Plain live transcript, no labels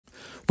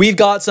We've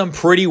got some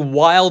pretty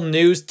wild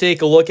news to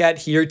take a look at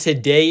here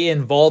today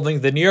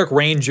involving the New York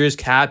Rangers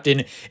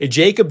captain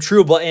Jacob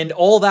Trouba and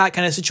all that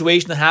kind of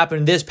situation that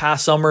happened this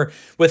past summer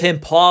with him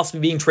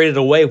possibly being traded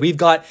away. We've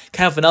got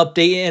kind of an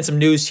update and some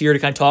news here to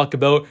kind of talk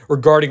about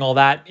regarding all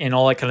that and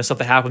all that kind of stuff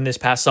that happened this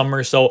past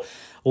summer. So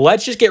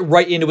let's just get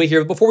right into it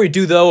here. Before we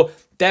do though,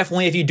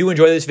 definitely, if you do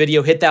enjoy this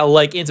video, hit that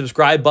like and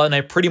subscribe button.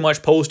 I pretty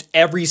much post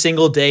every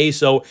single day,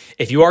 so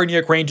if you are a New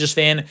York Rangers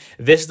fan,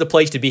 this is the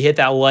place to be. Hit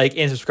that like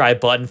and subscribe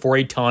button for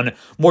a ton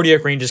more New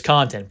York Rangers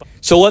content.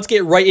 So let's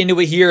get right into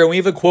it here, and we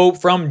have a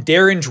quote from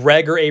Darren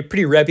Dreger, a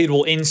pretty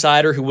reputable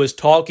insider who was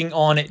talking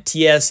on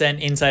TSN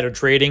Insider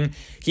Trading.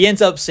 He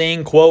ends up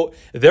saying, quote,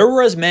 "There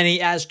were as many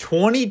as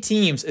 20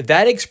 teams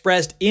that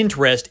expressed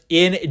interest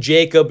in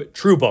Jacob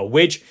Trouba,"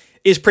 which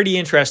is pretty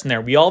interesting there.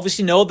 We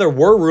obviously know there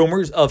were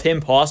rumors of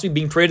him possibly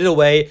being traded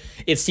away.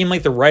 It seemed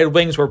like the Red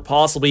Wings were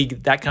possibly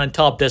that kind of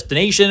top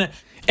destination,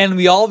 and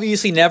we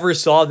obviously never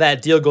saw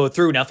that deal go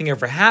through. Nothing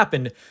ever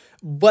happened.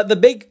 But the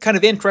big kind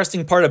of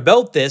interesting part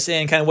about this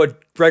and kind of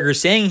what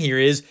Dreger's saying here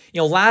is,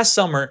 last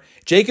summer,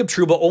 Jacob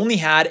Trouba only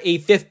had a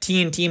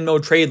 15-team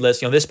no-trade list,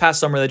 this past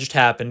summer that just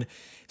happened.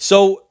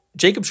 So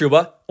Jacob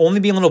Trouba only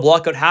being able to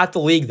block out half the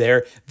league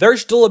there.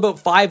 There's still about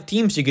 5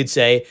 teams, you could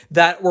say,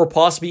 that were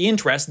possibly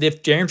interested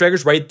if Darren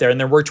Dreger's right there, and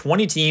there were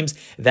 20 teams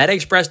that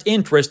expressed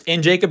interest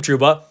in Jacob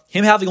Trouba.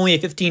 Him having only a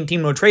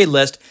 15-team no-trade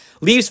list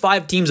leaves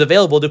 5 teams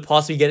available to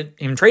possibly get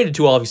him traded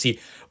to, obviously.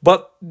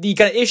 But the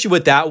kind of issue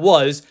with that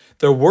was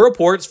there were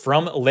reports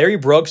from Larry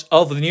Brooks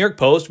of the New York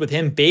Post with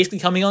him basically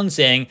coming on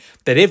saying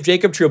that if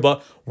Jacob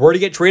Trouba were to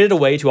get traded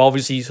away to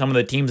obviously some of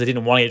the teams that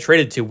didn't want to get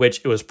traded to,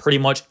 which it was pretty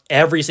much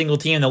every single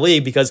team in the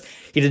league because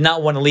he did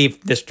not want to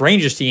leave this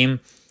Rangers team,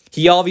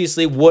 he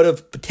obviously would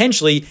have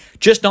potentially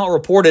just not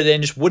reported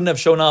and just wouldn't have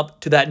shown up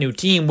to that new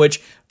team,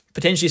 which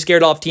potentially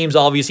scared off teams,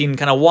 obviously, and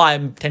kind of why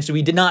potentially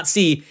we did not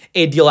see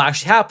a deal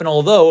actually happen,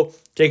 although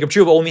Jacob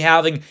Trouba only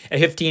having a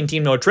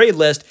 15-team no-trade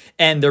list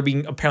and there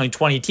being apparently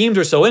 20 teams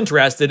or so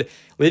interested,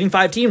 leaving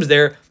 5 teams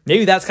there.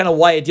 Maybe that's kind of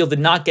why a deal did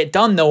not get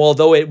done, though,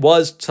 although it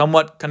was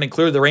somewhat kind of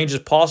clear the Rangers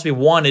possibly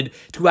wanted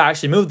to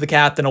actually move the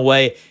captain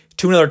away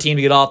to another team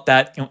to get off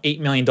that $8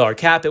 million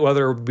cap hit,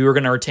 whether we were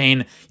going to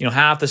retain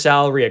half the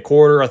salary, a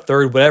quarter, a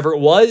third, whatever it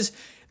was.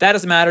 That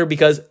doesn't matter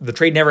because the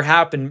trade never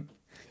happened.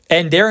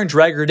 And Darren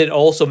Dreger did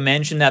also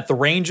mention that the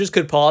Rangers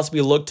could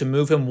possibly look to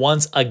move him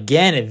once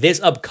again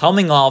this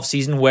upcoming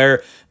offseason,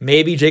 where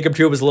maybe Jacob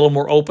Trouba was a little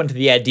more open to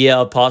the idea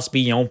of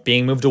possibly,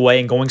 being moved away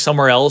and going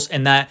somewhere else,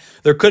 and that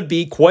there could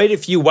be quite a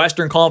few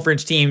Western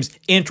Conference teams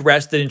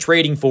interested in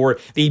trading for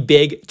the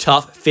big,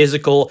 tough,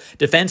 physical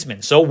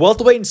defenseman. So we'll have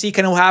to wait and see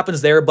kind of what happens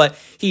there, but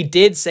he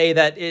did say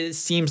that it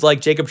seems like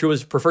Jacob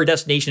Trouba's preferred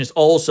destination is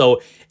also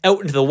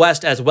out into the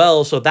West as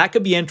well, so that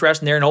could be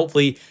interesting there and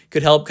hopefully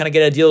could help kind of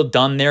get a deal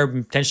done there,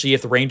 potentially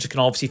if the Rangers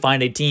can obviously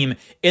find a team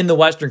in the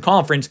Western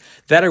Conference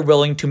that are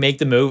willing to make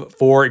the move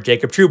for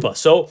Jacob Trouba.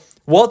 So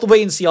we'll have to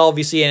wait and see,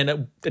 obviously,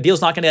 and the deal's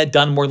not going to get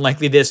done more than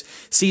likely this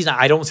season.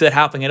 I don't see that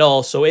happening at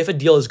all. So if a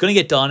deal is going to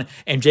get done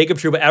and Jacob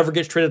Trouba ever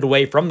gets traded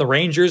away from the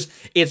Rangers,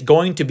 it's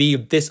going to be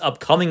this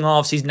upcoming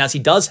offseason, as he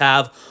does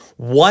have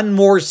one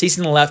more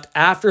season left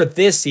after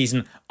this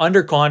season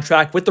under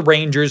contract with the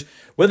Rangers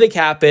with a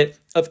cap hit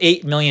of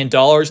 $8 million.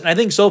 And I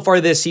think so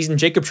far this season,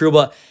 Jacob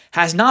Trouba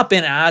has not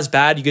been as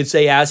bad, you could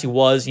say, as he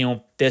was,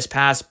 this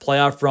past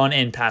playoff run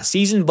and past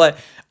season, but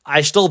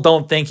I still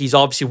don't think he's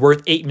obviously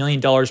worth $8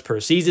 million per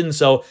season.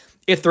 So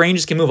if the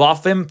Rangers can move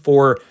off him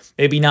for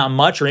maybe not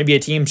much, or maybe a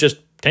team's just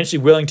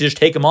potentially willing to just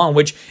take him on,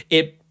 which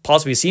it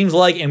possibly seems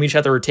like, and we just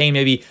have to retain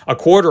maybe a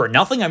quarter or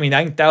nothing, I mean,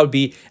 I think that would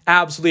be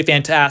absolutely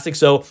fantastic.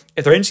 So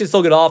if the Rangers can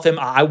still get off him,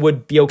 I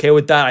would be okay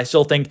with that. I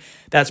still think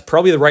that's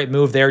probably the right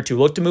move there, to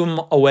look to move him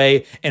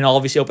away and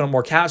obviously open up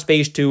more cap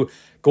space to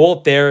go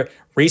up there,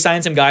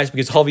 re-sign some guys,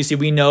 because obviously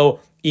we know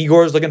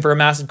Igor's looking for a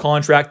massive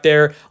contract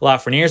there,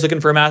 Lafreniere's looking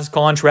for a massive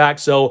contract.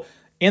 So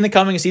in the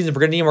coming seasons, we're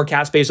going to need more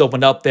cap space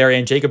opened up there,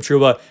 and Jacob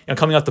Trouba,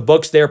 coming off the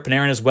books there,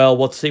 Panarin as well.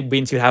 We'll wait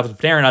and see what happens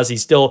with Panarin, as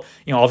he's still,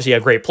 obviously a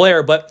great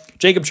player, but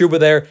Jacob Trouba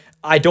there,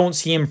 I don't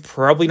see him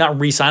probably not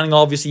re-signing,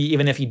 obviously,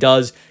 even if he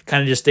does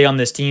kind of just stay on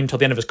this team till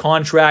the end of his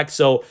contract.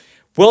 So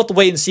we'll have to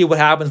wait and see what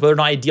happens, whether or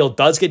not a deal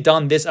does get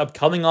done this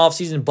upcoming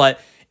offseason, but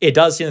it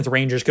does seem that the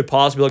Rangers could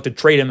possibly look to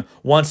trade him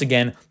once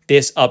again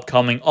this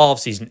upcoming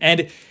offseason.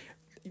 And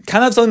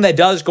kind of something that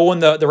does go in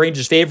the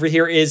Rangers' favor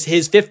here is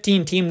his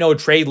 15-team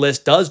no-trade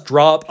list does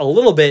drop a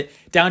little bit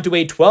down to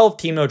a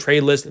 12-team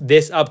no-trade list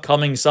this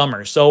upcoming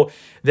summer. So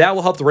that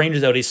will help the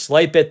Rangers out a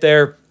slight bit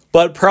there,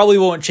 but probably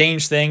won't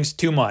change things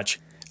too much.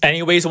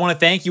 Anyways, I want to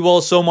thank you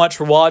all so much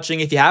for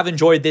watching. If you have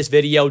enjoyed this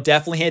video,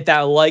 definitely hit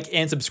that like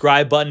and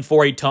subscribe button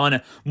for a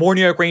ton more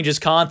New York Rangers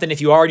content. If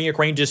you are a New York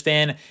Rangers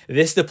fan,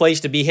 this is the place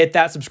to be. Hit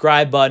that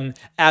subscribe button,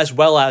 as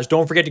well as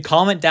don't forget to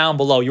comment down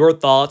below your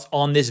thoughts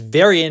on this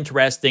very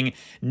interesting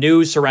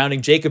news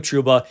surrounding Jacob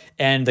Trouba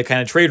and the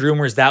kind of trade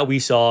rumors that we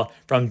saw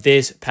from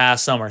this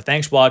past summer.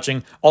 Thanks for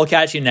watching. I'll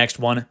catch you next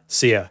one.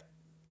 See ya.